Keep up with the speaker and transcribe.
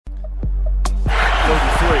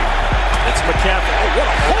three. It's McCaffrey. Oh, what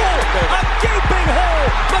a hole! A gaping hole!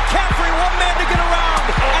 McCaffrey, one man to get around,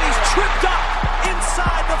 and he's tripped up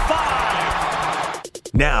inside the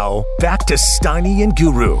 5. Now, back to Steiny and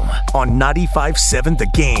Guru on 95.7 The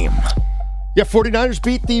Game. Yeah, 49ers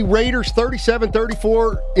beat the Raiders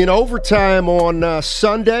 37-34 in overtime on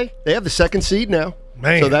Sunday. They have the second seed now.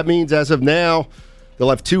 Man. So that means as of now, they'll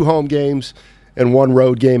have 2 home games and 1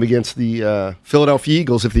 road game against the Philadelphia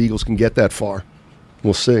Eagles if the Eagles can get that far.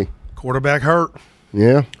 We'll see. Quarterback hurt.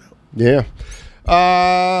 Yeah.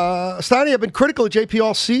 Steiny, I've been critical of JP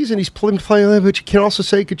all season. He's playing, but you can also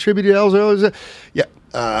say he contributed. Yeah.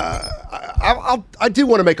 I do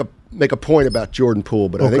want to make a point about Jordan Poole,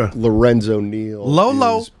 but I think Lorenzo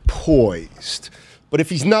Neal is poised. But if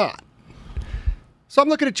he's not, so I'm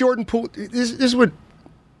looking at Jordan Poole. This is what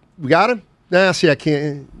we got him. Nah, see, I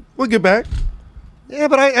can't. We'll get back. Yeah,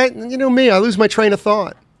 but I you know me, I lose my train of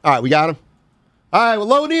thought. All right, we got him. All right, well,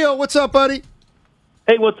 Lo Neal, what's up, buddy?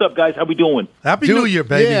 Hey, what's up, guys? How we doing? Happy New Year,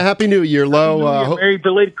 baby. Yeah, Happy New Year, Lo. Merry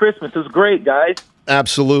belated Christmas. It was great, guys.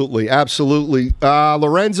 Absolutely.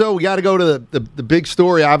 Lorenzo, we got to go to the big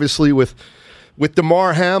story, obviously, with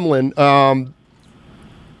Damar Hamlin.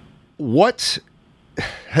 What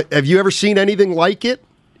have you ever seen anything like it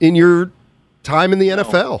in your time in the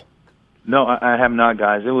NFL? No, I have not,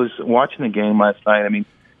 guys. It was watching the game last night. I mean,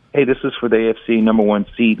 hey, this is for the AFC number 1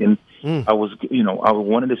 seed, and I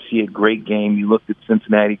wanted to see a great game. You looked at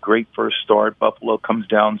Cincinnati, great first start. Buffalo comes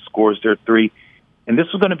down, scores their 3. And this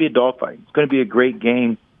was going to be a dogfight. It's going to be a great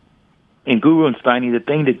game. And Guru and Steiny, the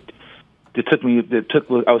thing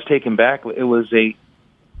I was taken back. It was a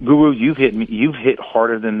Guru. You've hit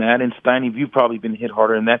harder than that, and Steiny, you've probably been hit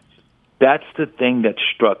harder than that. That's the thing that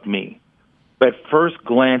struck me. At first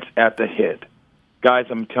glance at the hit, guys,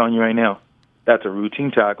 I'm telling you right now, that's a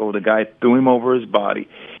routine tackle. The guy threw him over his body,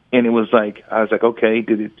 and it was like I was like, okay,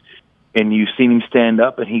 did it? And you've seen him stand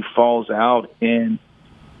up, and he falls out, and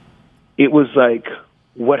it was like,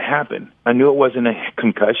 what happened? I knew it wasn't a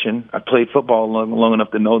concussion. I played football long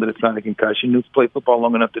enough to know that it's not a concussion. I played football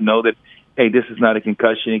long enough to know that, hey, this is not a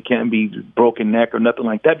concussion. It can't be broken neck or nothing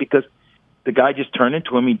like that, because the guy just turned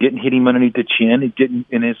into him. He didn't hit him underneath the chin. It didn't,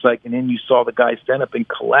 and it's like, and then you saw the guy stand up and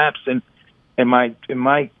collapse. And in my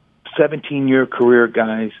 17-year career,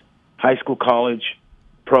 guys, high school, college,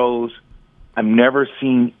 pros, I've never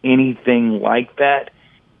seen anything like that.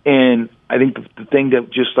 And I think the thing that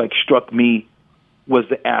just like struck me was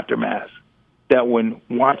the aftermath. That when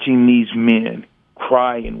watching these men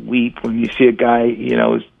cry and weep, when you see a guy,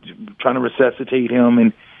 is trying to resuscitate him,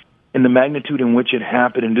 and the magnitude in which it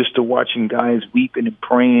happened, and just to watching guys weeping and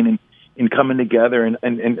praying and coming together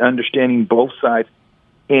and understanding both sides.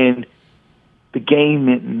 And the game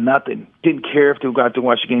meant nothing. Didn't care if they got to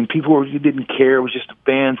watch the game. People didn't care. It was just the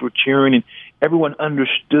fans were cheering, and everyone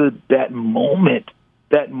understood that moment.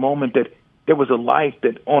 That there was a life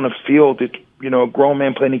that on a field that, a grown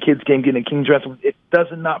man playing a kid's game, getting a king's wrestle, it does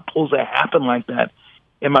not supposed to happen like that.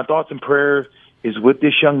 And my thoughts and prayers is with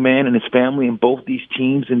this young man and his family and both these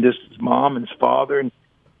teams, and his mom and his father and,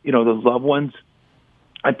 the loved ones.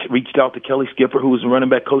 I reached out to Kelly Skipper, who was a running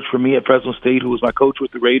back coach for me at Fresno State, who was my coach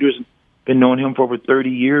with the Raiders, and been knowing him for over 30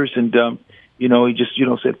 years. And, he just,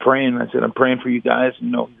 said praying. I said, I'm praying for you guys.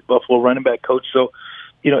 He's a Buffalo running back coach. So,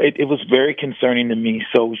 it was very concerning to me.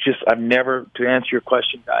 So it was just, I've never, to answer your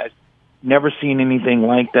question, guys, never seen anything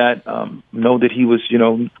like that. Know that he was,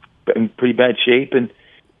 in pretty bad shape, and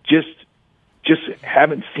just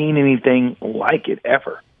haven't seen anything like it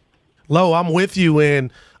ever. Lo, I'm with you,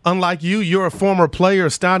 and unlike you, you're a former player,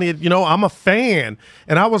 Steiny. I'm a fan,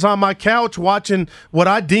 and I was on my couch watching what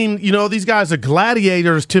I deem, these guys are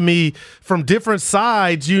gladiators to me from different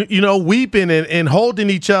sides, weeping and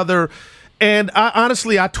holding each other. And I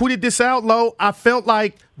tweeted this out, Lo. I felt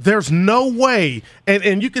like there's no way,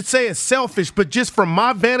 and you could say it's selfish, but just from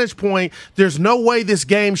my vantage point, there's no way this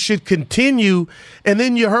game should continue. And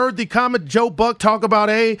then you heard the comment Joe Buck talk about,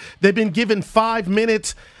 hey, they've been given 5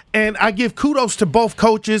 minutes. And I give kudos to both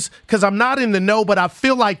coaches because I'm not in the know, but I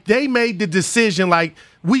feel like they made the decision like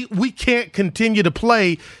we can't continue to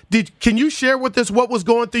play. Can you share with us what was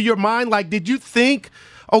going through your mind? Like, did you think,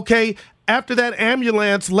 okay, after that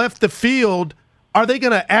ambulance left the field, are they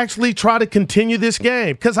going to actually try to continue this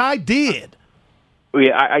game? Because I did.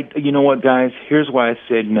 Yeah, you know what, guys? Here's why I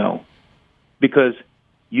said no. Because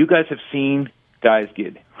you guys have seen guys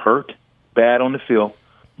get hurt bad on the field,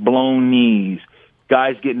 blown knees,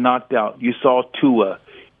 guys get knocked out. You saw Tua.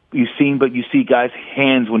 You see guys'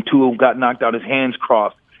 hands when Tua got knocked out, his hands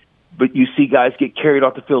crossed. But you see guys get carried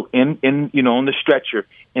off the field on the stretcher,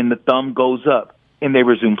 and the thumb goes up, and they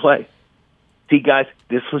resume play. See, guys,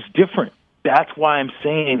 this was different. That's why I'm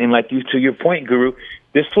saying, and like you, to your point, Guru,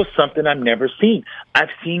 this was something I've never seen. I've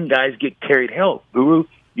seen guys get carried. Hell, Guru,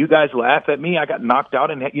 you guys laugh at me. I got knocked out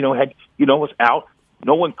and was out.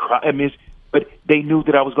 No one cried. But they knew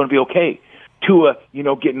that I was going to be okay. Tua,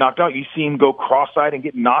 get knocked out. You see him go cross-eyed and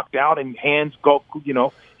get knocked out, and hands go,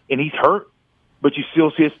 and he's hurt. But you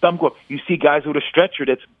still see his thumb go. You see guys with a stretcher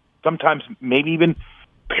that's sometimes maybe even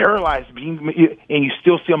paralyzed, and you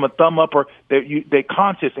still see them a thumb up, or they're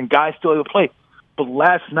conscious, and guys still able to play. But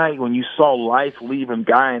last night when you saw life leave him,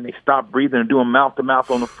 guy, and they stopped breathing and doing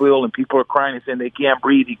mouth-to-mouth on the field, and people are crying and saying they can't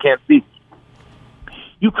breathe, he can't speak,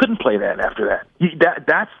 you couldn't play that after that.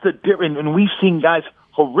 That's the difference. And we've seen guys,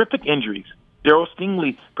 horrific injuries. Daryl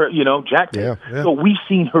Stingley, Jack. Yeah. So we've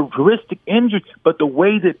seen horrific injuries, but the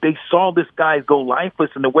way that they saw this guy go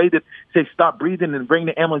lifeless, and the way that they stopped breathing and bring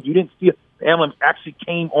the ambulance, you didn't see the ambulance actually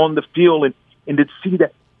came on the field and did see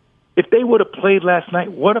that. If they would have played last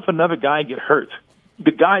night, what if another guy get hurt?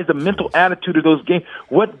 The mental attitude of those games.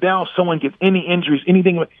 What now? Someone gets any injuries,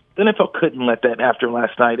 anything? The NFL couldn't let that after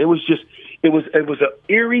last night. It was an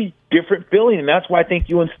eerie, different feeling, and that's why I think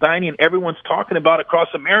you and Steiny and everyone's talking about across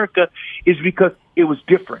America is because it was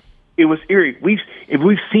different. It was eerie. We've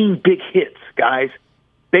seen big hits, guys.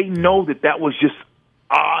 They know that was just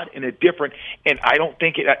odd and a different. And I don't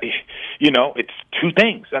think it's two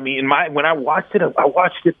things. I mean, when I watched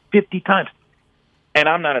it 50 times, and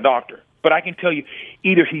I'm not a doctor, but I can tell you,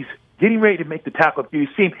 either he's getting ready to make the tackle. You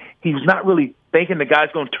see him, he's not really thinking the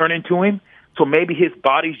guy's going to turn into him. So maybe his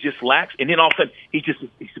body's just lax, and then all of a sudden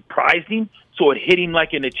he surprised him, so it hit him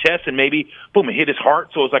like in the chest, and maybe, boom, it hit his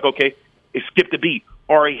heart, so it's like, okay, it skipped a beat.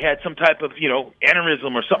 Or he had some type of,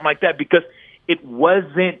 aneurysm or something like that, because it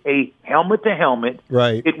wasn't a helmet-to-helmet.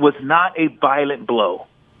 Right. It was not a violent blow.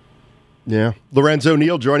 Yeah. Lorenzo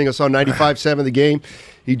Neal joining us on 95.7 The Game.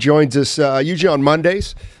 He joins us usually on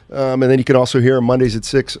Mondays, and then you can also hear him Mondays at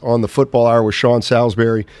 6 on the Football Hour with Sean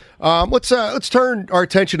Salisbury. Let's turn our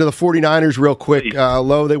attention to the 49ers real quick.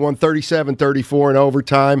 Low, they won 37-34 in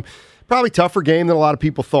overtime. Probably tougher game than a lot of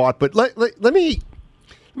people thought. But let me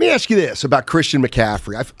ask you this about Christian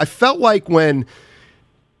McCaffrey. I felt like when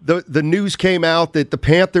the news came out that the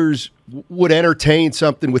Panthers would entertain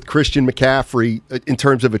something with Christian McCaffrey in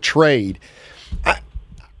terms of a trade,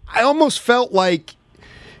 I almost felt like,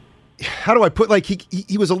 how do I put, like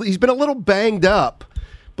he's been a little banged up,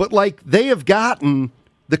 but like they have gotten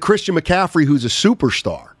the Christian McCaffrey who's a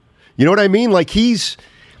superstar. You know what I mean? Like he's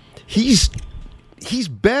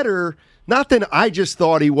better, not than I just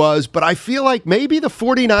thought he was, but I feel like maybe the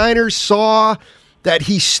 49ers saw that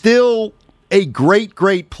he's still a great,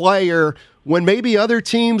 great player when maybe other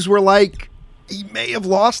teams were like, he may have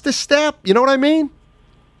lost a step. You know what I mean?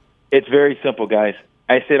 It's very simple, guys.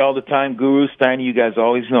 I say it all the time, Guru, Steiny, you guys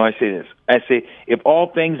always know I say this. I say, if all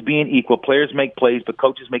things being equal, players make plays, but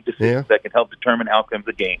coaches make decisions that can help determine outcomes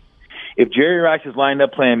of the game. If Jerry Rice is lined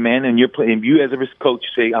up playing man, and you're playing, if you as a coach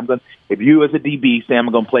say, if you as a DB say,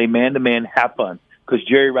 I'm going to play man-to-man, have fun, because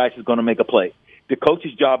Jerry Rice is going to make a play. The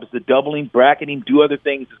coach's job is to doubling, bracketing, do other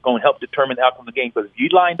things that's going to help determine the outcome of the game. Because if you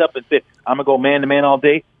lined up and said, I'm going to go man-to-man all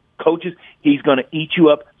day, coaches, he's going to eat you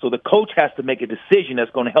up. So the coach has to make a decision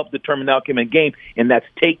that's going to help determine the outcome of the game, and that's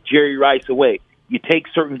take Jerry Rice away. You take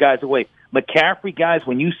certain guys away. McCaffrey, guys,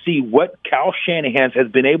 when you see what Kyle Shanahan has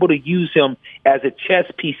been able to use him as a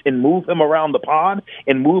chess piece and move him around the pond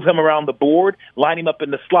and move him around the board, line him up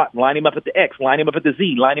in the slot, line him up at the X, line him up at the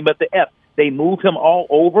Z, line him up at the F. They move him all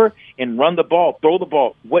over and run the ball, throw the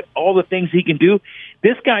ball, all the things he can do.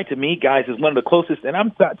 This guy, to me, guys, is one of the closest, and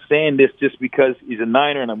I'm not saying this just because he's a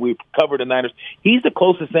Niner and we've covered the Niners. He's the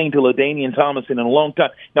closest thing to LaDainian Tomlinson in a long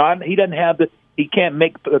time. Now, he doesn't have he can't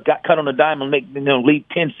make cut on a dime and leave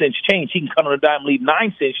 10 cents change. He can cut on a dime and leave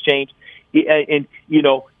 9 cents change.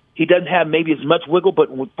 He doesn't have maybe as much wiggle, but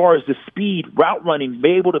as far as the speed, route running,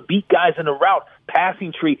 be able to beat guys in the route,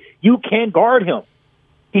 passing tree, you can't guard him.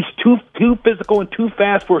 He's too physical and too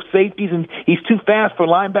fast for safeties, and he's too fast for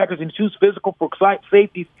linebackers and too physical for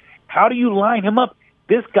safeties. How do you line him up?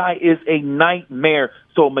 This guy is a nightmare.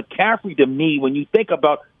 So McCaffrey, to me, when you think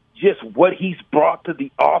about just what he's brought to the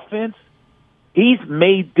offense, he's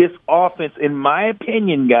made this offense, in my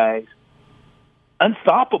opinion, guys,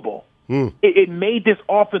 unstoppable. It made this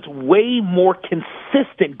offense way more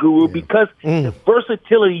consistent, Guru, because the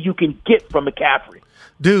versatility you can get from McCaffrey.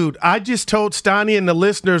 Dude, I just told Steiny and the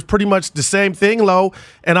listeners pretty much the same thing, Lo,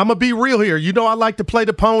 and I'm going to be real here. You know I like to play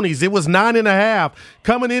the ponies. It was 9.5.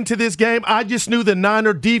 Coming into this game, I just knew the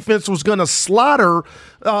Niner defense was going to slaughter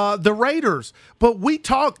the Raiders. But we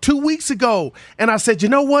talked 2 weeks ago, and I said, you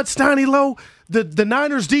know what, Steiny, Lo? the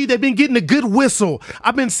Niners D, they've been getting a good whistle.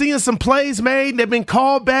 I've been seeing some plays made, and they've been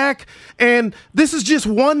called back, and this is just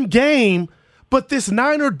one game. But this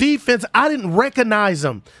Niner defense, I didn't recognize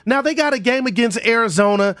them. Now, they got a game against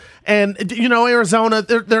Arizona, and, Arizona,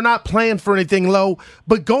 they're not playing for anything low.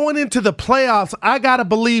 But going into the playoffs, I got to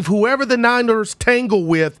believe whoever the Niners tangle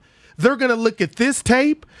with, they're going to look at this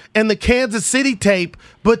tape and the Kansas City tape.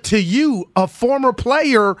 But to you, a former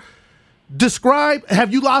player,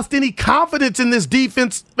 have you lost any confidence in this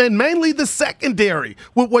defense, and mainly the secondary,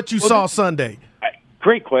 with what you saw Sunday?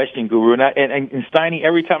 Great question, Guru. And Steiny,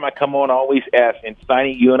 every time I come on, I always ask. And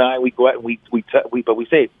Steiny, you and I, we go out and but we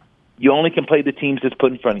say you only can play the teams that's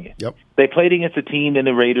put in front of you. Yep. They played against a team in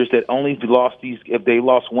the Raiders that only lost if they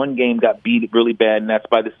lost one game, got beat really bad, and that's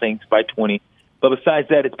by the Saints by 20. But besides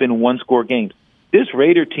that, it's been one-score games. This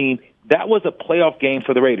Raider team, that was a playoff game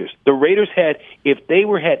for the Raiders. The Raiders if they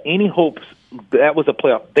had any hopes, that was a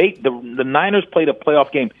playoff. The Niners played a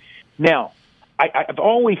playoff game. Now, I've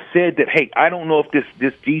always said that, hey, I don't know if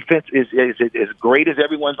this defense is as great as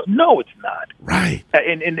everyone's. No, it's not. Right.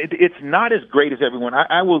 And it's not as great as everyone.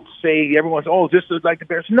 I will say everyone's, this is like the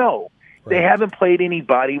Bears. No. Right. They haven't played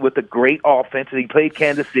anybody with a great offense. They played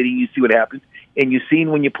Kansas City. You see what happens. And you've seen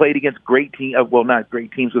when you played against great teams, not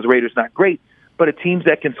great teams because the Raiders not great, but teams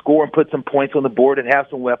that can score and put some points on the board and have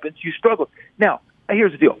some weapons, you struggle. Now,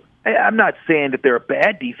 here's the deal. I'm not saying that they're a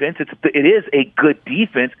bad defense. It is a good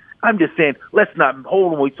defense. I'm just saying, let's not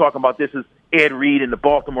hold when we talk about this as Ed Reed and the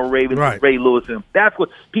Baltimore Ravens and Ray Lewis. And that's what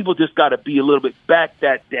people just got to be a little bit, back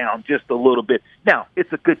that down just a little bit. Now,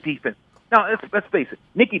 it's a good defense. Now, let's face it,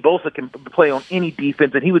 Nicky Bosa can play on any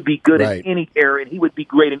defense, and he would be good in any area, and he would be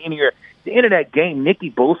great in any area. At the end of that game,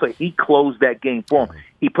 Nicky Bosa, he closed that game for him.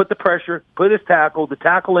 He put the pressure, put his tackle, the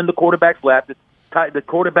tackle in the quarterback's lap, the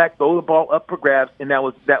quarterback throw the ball up for grabs, and that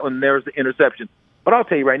one there's the interception. But I'll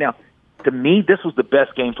tell you right now, to me, this was the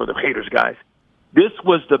best game for the Raiders, guys. This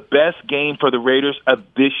was the best game for the Raiders of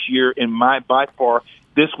this year, by far.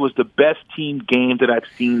 This was the best team game that I've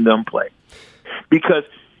seen them play. Because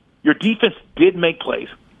your defense did make plays.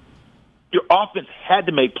 Your offense had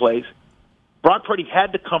to make plays. Brock Purdy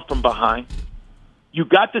had to come from behind. You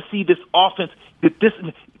got to see this offense.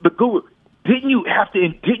 But Guru, didn't you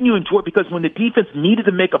enjoy it? Because when the defense needed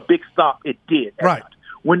to make a big stop, it did. Right.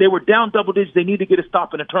 When they were down double digits, they needed to get a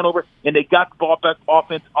stop and a turnover, and they got the ball back.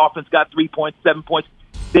 Offense got 3 points, 7 points.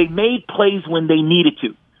 They made plays when they needed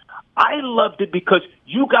to. I loved it because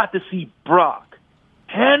you got to see Brock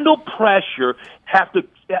handle pressure, have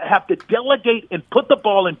to delegate and put the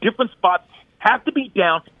ball in different spots, have to be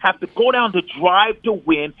down, have to go down to drive to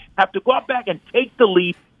win, have to go out back and take the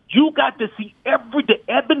lead. You got to see the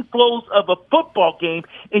ebb and flows of a football game,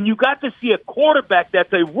 and you got to see a quarterback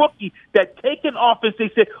that's a rookie that taken offense.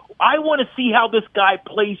 They said, I want to see how this guy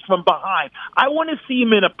plays from behind. I want to see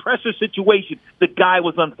him in a pressure situation. The guy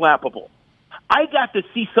was unflappable. I got to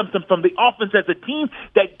see something from the offense as a team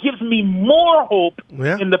that gives me more hope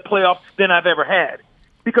in the playoffs than I've ever had.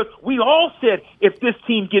 Because we all said if this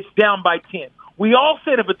team gets down by 10, we all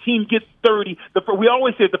said if a team gets 30, we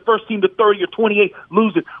always said the first team to 30 or 28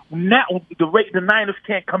 loses. Now the Niners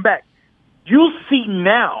can't come back. You see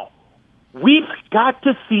now, we've got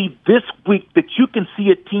to see this week that you can see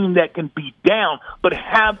a team that can be down but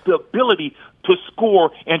have the ability to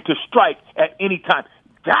score and to strike at any time.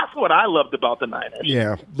 That's what I loved about the Niners.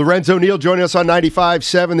 Yeah. Lorenzo Neal joining us on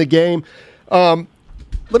 95.7 The Game.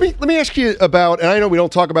 Let me ask you about, and I know we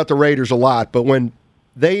don't talk about the Raiders a lot, but when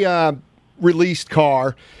they released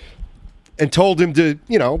Carr and told him to,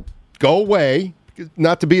 go away,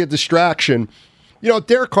 not to be a distraction,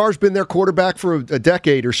 Derek Carr's been their quarterback for a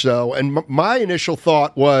decade or so, and my initial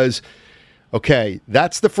thought was, okay,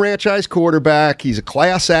 that's the franchise quarterback. He's a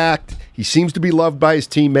class act. He seems to be loved by his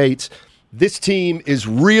teammates. This team is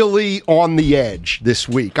really on the edge this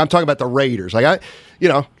week. I'm talking about the Raiders.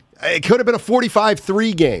 It could have been a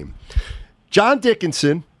 45-3 game. John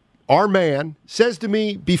Dickinson, our man, says to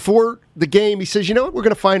me before the game, he says, you know what we're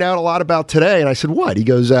going to find out a lot about today? And I said, what? He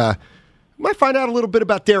goes, we might find out a little bit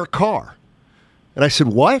about Derek Carr. And I said,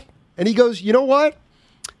 what? And he goes, you know what?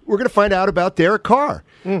 We're going to find out about Derek Carr.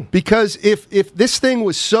 Because if this thing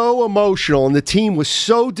was so emotional and the team was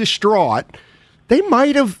so distraught, they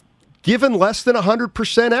might have given less than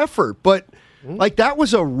 100% effort. But, that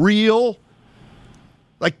was a real...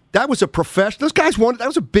 that was a professional. Those guys wanted. That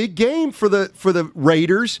was a big game for the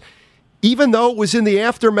Raiders, even though it was in the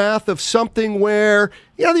aftermath of something where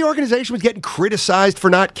the organization was getting criticized for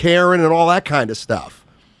not caring and all that kind of stuff.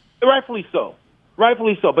 Rightfully so.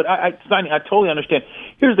 But I totally understand.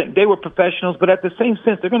 Here's the thing: they were professionals, but at the same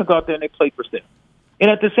sense, they're going to go out there and they played for them. And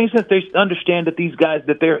at the same sense, they understand that these guys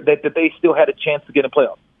that they still had a chance to get in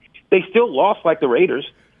playoffs. They still lost like the Raiders.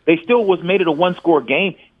 They still was made it a one-score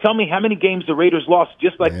game. Tell me how many games the Raiders lost,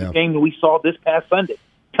 just like the game that we saw this past Sunday.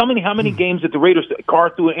 Tell me how many games that the Raiders Carr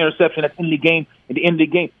threw an interception at the end of the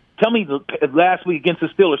game. Tell me last week against the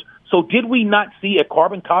Steelers. So did we not see a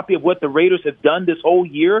carbon copy of what the Raiders have done this whole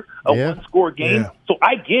year, a one-score game? Yeah. So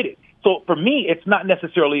I get it. So for me, it's not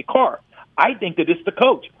necessarily a Carr. I think that it's the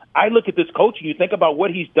coach. I look at this coach, and you think about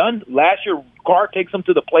what he's done. Last year, Carr takes them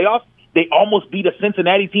to the playoffs. They almost beat a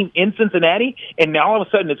Cincinnati team in Cincinnati, and now all of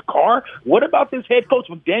a sudden it's Carr. What about this head coach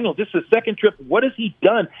McDaniel? This is his second trip. What has he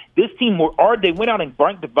done? This team, they went out and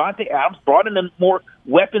brought Devontae Adams, brought in more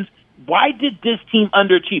weapons. Why did this team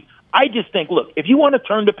underachieve? I just think, look, if you want to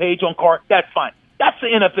turn the page on Carr, that's fine. That's the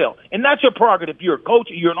NFL, and that's your prerogative. If you're a coach,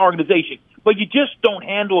 you're an organization. But you just don't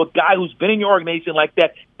handle a guy who's been in your organization like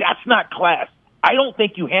that. That's not class. I don't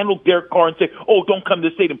think you handle Derek Carr and say, "Oh, don't come to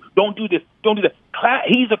the stadium. Don't do this. Don't do that."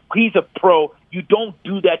 He's a pro. You don't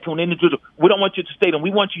do that to an individual. We don't want you to the stadium. We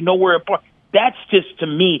want you nowhere apart. That's just, to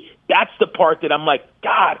me, that's the part that I'm like,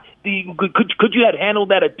 God, could you have handled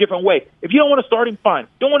that a different way? If you don't want to start him, fine.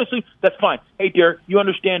 Don't want to sleep, that's fine. Hey, Derek, you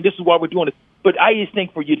understand this is why we're doing this. But I just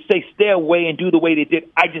think for you to say stay away and do the way they did,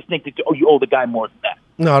 I just think that you owe the guy more than that.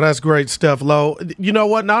 No, that's great stuff, Lo. You know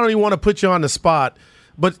what? And I don't even want to put you on the spot,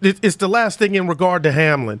 but it's the last thing in regard to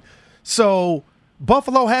Hamlin. So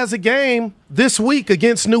Buffalo has a game this week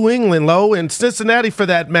against New England, Lo, and Cincinnati for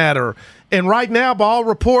that matter. And right now, by all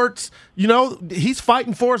reports, he's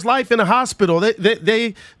fighting for his life in a hospital.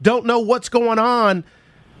 They don't know what's going on.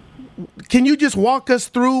 Can you just walk us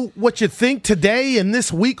through what you think today and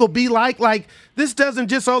this week will be like? Like, this doesn't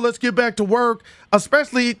just, let's get back to work,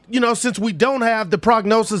 especially, since we don't have the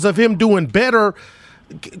prognosis of him doing better.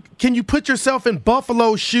 Can you put yourself in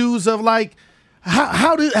Buffalo's shoes of, like,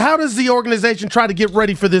 how does the organization try to get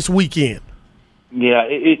ready for this weekend? Yeah,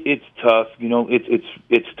 it's tough.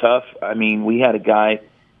 It's tough. I mean, we had a guy,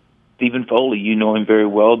 Stephen Foley, you know him very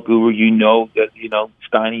well. Guru,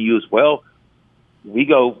 Steiny, you as well.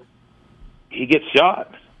 He gets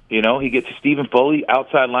shot. He gets Stephen Foley,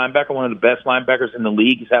 outside linebacker, one of the best linebackers in the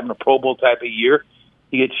league. He's having a Pro Bowl type of year.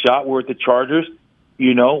 He gets shot. We're at the Chargers.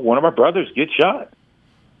 One of our brothers gets shot.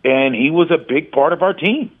 And he was a big part of our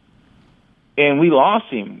team. And we lost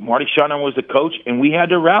him. Marty Schottenheimer was the coach, and we had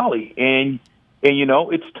to rally. And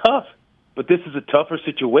it's tough. But this is a tougher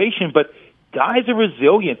situation. But guys are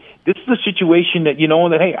resilient. This is a situation that,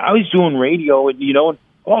 hey, I was doing radio and,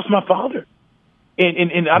 lost my father.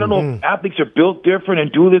 And I don't know if athletes are built different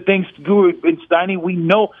and do the things Guru and Steiny. We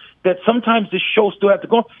know that sometimes the show still have to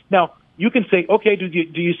go. Now, you can say, okay,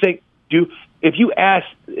 if you ask,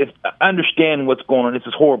 if I understand what's going on, this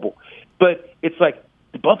is horrible. But it's like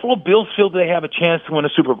the Buffalo Bills feel they have a chance to win a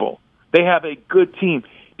Super Bowl. They have a good team.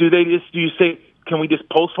 Do you say, can we just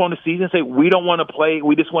postpone the season and say, we don't want to play,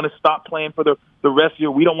 we just want to stop playing for the rest of the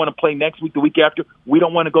year, we don't want to play next week, the week after, we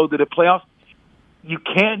don't want to go to the playoffs? You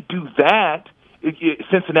can't do that.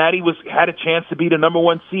 Cincinnati had a chance to be the number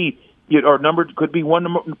one seed, or could be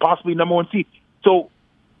possibly number one seed. So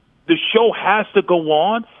the show has to go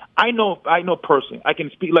on. I know personally. I can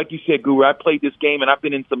speak like you said, Guru. I played this game and I've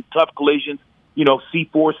been in some tough collisions.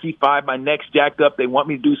 C4, C5. My neck's jacked up. They want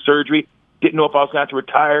me to do surgery. Didn't know if I was going to have to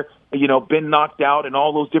retire. Been knocked out and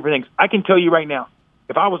all those different things. I can tell you right now,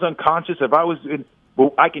 if I was unconscious,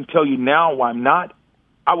 I can tell you now why I'm not.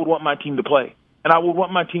 I would want my team to play. And I would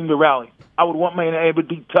want my team to rally. I would want it would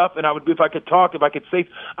be tough, and if I could talk, if I could say,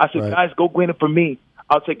 I said, guys, go win it for me.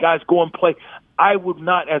 I would say, guys, go and play. I would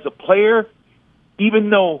not, as a player, even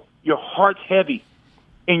though your heart's heavy,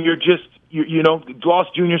 and you're just, Gloss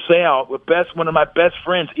Jr. Seau, one of my best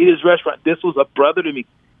friends, at his restaurant. This was a brother to me.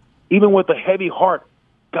 Even with a heavy heart,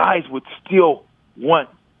 guys would still want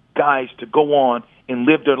guys to go on and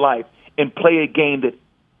live their life and play a game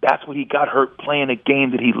that's what he got hurt, playing a game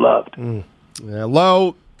that he loved. Yeah,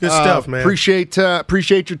 Lo, good stuff, man. Appreciate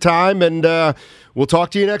your time, and we'll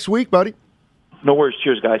talk to you next week, buddy. No worries.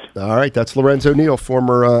 Cheers, guys. All right, that's Lorenzo Neal,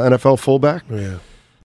 former NFL fullback. Yeah.